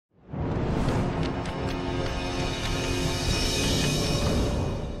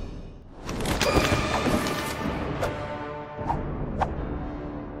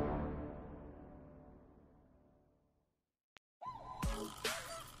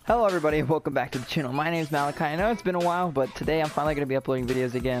Hello everybody, welcome back to the channel. My name is Malachi. I know it's been a while, but today I'm finally going to be uploading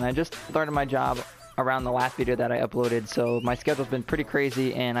videos again. I just started my job around the last video that I uploaded, so my schedule's been pretty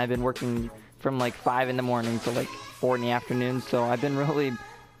crazy, and I've been working from like 5 in the morning to like 4 in the afternoon, so I've been really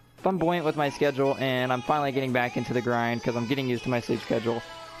flamboyant with my schedule, and I'm finally getting back into the grind because I'm getting used to my sleep schedule.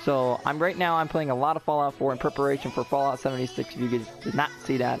 So right now I'm playing a lot of Fallout 4 in preparation for Fallout 76. If you guys did not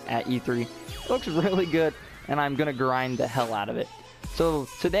see that at E3, it looks really good, and I'm going to grind the hell out of it. So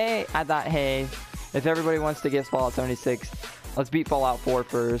today I thought, hey, if everybody wants to get Fallout 76, let's beat Fallout 4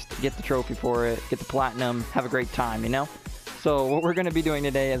 first, get the trophy for it, get the platinum, have a great time, you know? So what we're going to be doing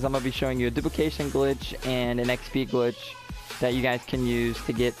today is I'm going to be showing you a duplication glitch and an XP glitch that you guys can use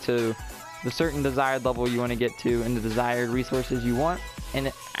to get to the certain desired level you want to get to and the desired resources you want.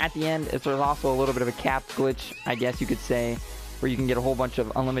 And at the end, there's also a little bit of a cap glitch, I guess you could say, where you can get a whole bunch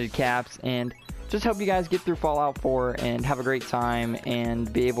of unlimited caps and just help you guys get through Fallout 4 and have a great time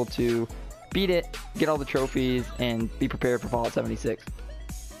and be able to beat it, get all the trophies, and be prepared for Fallout 76.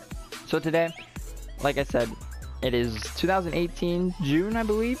 So today, like I said, it is 2018 June, I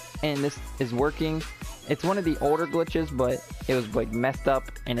believe, and this is working. It's one of the older glitches, but it was like messed up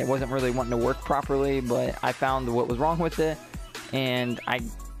and it wasn't really wanting to work properly, but I found what was wrong with it and I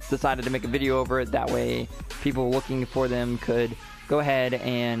decided to make a video over it. That way people looking for them could go ahead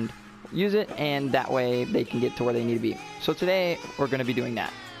and use it, and that way they can get to where they need to be. So today we're going to be doing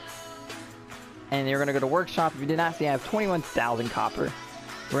that, and you're going to go to workshop. If you did not see, I have 21,000 copper.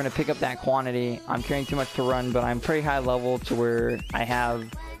 We're going to pick up that quantity. I'm carrying too much to run, but I'm pretty high level to where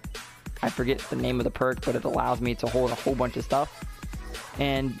I forget the name of the perk, but it allows me to hold a whole bunch of stuff.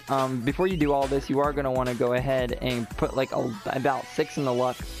 And before you do all this, you are going to want to go ahead and put like about 6 in the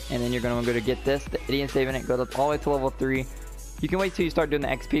luck, and then you're going to go to get this, the idiot saving it, go up all the way to level 3. You can wait till you start doing the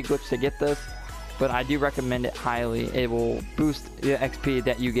XP glitch to get this, but I do recommend it highly. It will boost the XP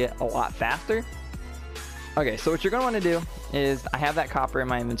that you get a lot faster. Okay, so what you're going to want to do is, I have that copper in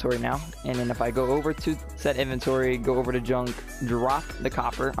my inventory now, and then if I go over to set inventory, go over to junk, drop the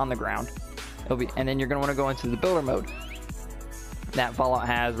copper on the ground, and then you're going to want to go into the builder mode that Fallout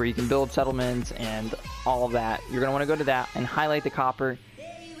has, where you can build settlements and all of that. You're going to want to go to that and highlight the copper.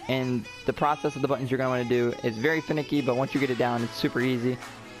 And the process of the buttons you're going to want to do is very finicky, but once you get it down, it's super easy.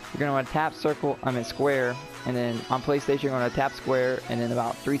 You're going to want to tap square, and then on PlayStation you're going to tap square, and then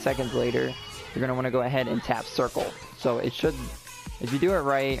about 3 seconds later you're going to want to go ahead and tap circle. So it should, if you do it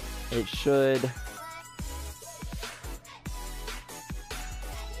right, it should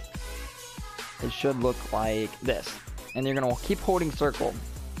look like this. And you're going to keep holding circle.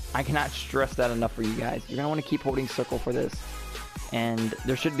 I cannot stress that enough for you guys. You're going to want to keep holding circle for this. And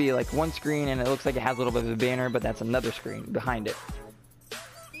there should be like one screen, and it looks like it has a little bit of a banner, but that's another screen behind it.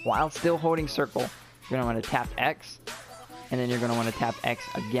 While still holding circle, you're going to want to tap X, and then you're going to want to tap X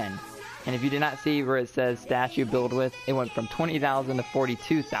again. And if you did not see where it says statue build with, it went from 20,000 to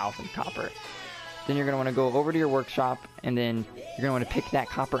 42,000 copper. Then you're going to want to go over to your workshop, and then you're going to want to pick that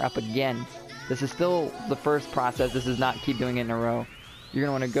copper up again. This is still the first process. This is not keep doing it in a row. You're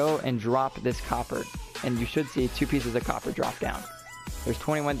going to want to go and drop this copper, and you should see 2 pieces of copper drop down. There's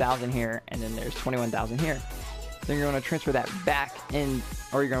 21,000 here, and then there's 21,000 here. Then you're going to transfer that back in,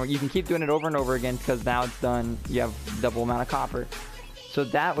 or you can keep doing it over and over again, because now it's done. You have double amount of copper. So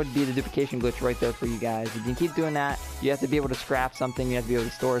that would be the duplication glitch right there for you guys. You can keep doing that. You have to be able to scrap something. You have to be able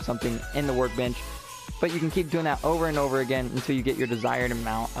to store something in the workbench. But you can keep doing that over and over again until you get your desired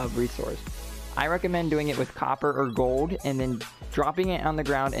amount of resource. I recommend doing it with copper or gold, and then dropping it on the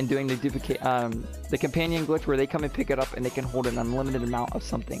ground and doing the companion glitch, where they come and pick it up and they can hold an unlimited amount of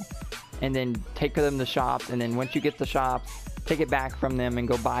something, and then take them to shops, and then once you get the shops, take it back from them and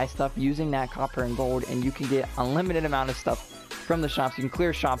go buy stuff using that copper and gold, and you can get unlimited amount of stuff from the shops. You can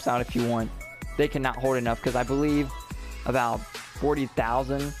clear shops out if you want. They cannot hold enough, because I believe about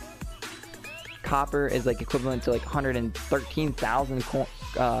 40,000 copper is like equivalent to like 113,000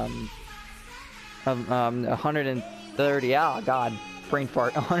 130, oh god, brain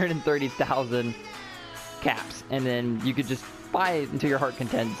fart, 130,000 caps, and then you could just buy it until your heart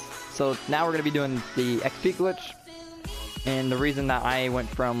contents. So now we're going to be doing the XP glitch, and the reason that I went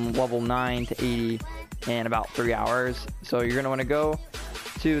from level 9 to 80 in about 3 hours. So you're going to want to go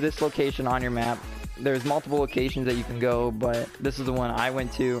to this location on your map. There's multiple locations that you can go, but this is the one I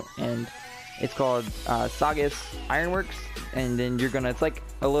went to, and it's called Sagas Ironworks. And then you're gonna, it's like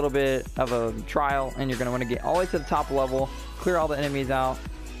a little bit of a trial, and you're gonna want to get all the way to the top level, clear all the enemies out,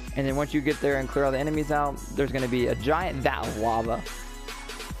 and then once you get there and clear all the enemies out, there's gonna be a giant vat of lava.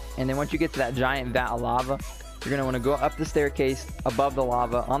 And then once you get to that giant vat of lava, you're gonna want to go up the staircase above the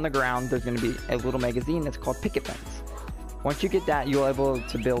lava. On the ground, there's gonna be a little magazine that's called picket fence. Once you get that, you'll be able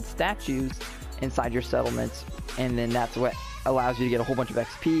to build statues inside your settlements, and then that's what allows you to get a whole bunch of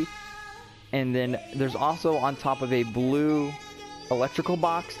XP. And then there's also, on top of a blue electrical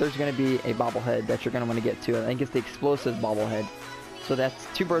box, there's going to be a bobblehead that you're going to want to get to. I think it's the explosive bobblehead. So that's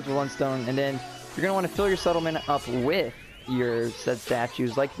 2 birds with 1 stone. And then you're going to want to fill your settlement up with your said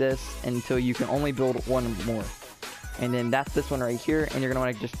statues like this until you can only build 1 more. And then that's this one right here, and you're going to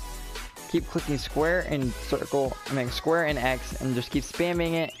want to just keep clicking square and circle, square and X, and just keep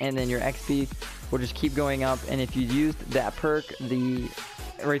spamming it, and then your XP will just keep going up. And if you used that perk,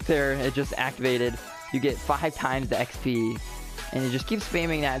 right there, it just activated, you get 5 times the XP, and you just keep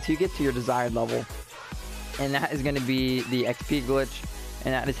spamming that until you get to your desired level. And that is going to be the XP glitch,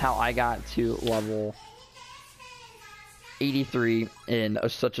 and that is how I got to level 83 in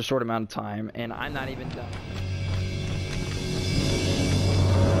such a short amount of time, and I'm not even done.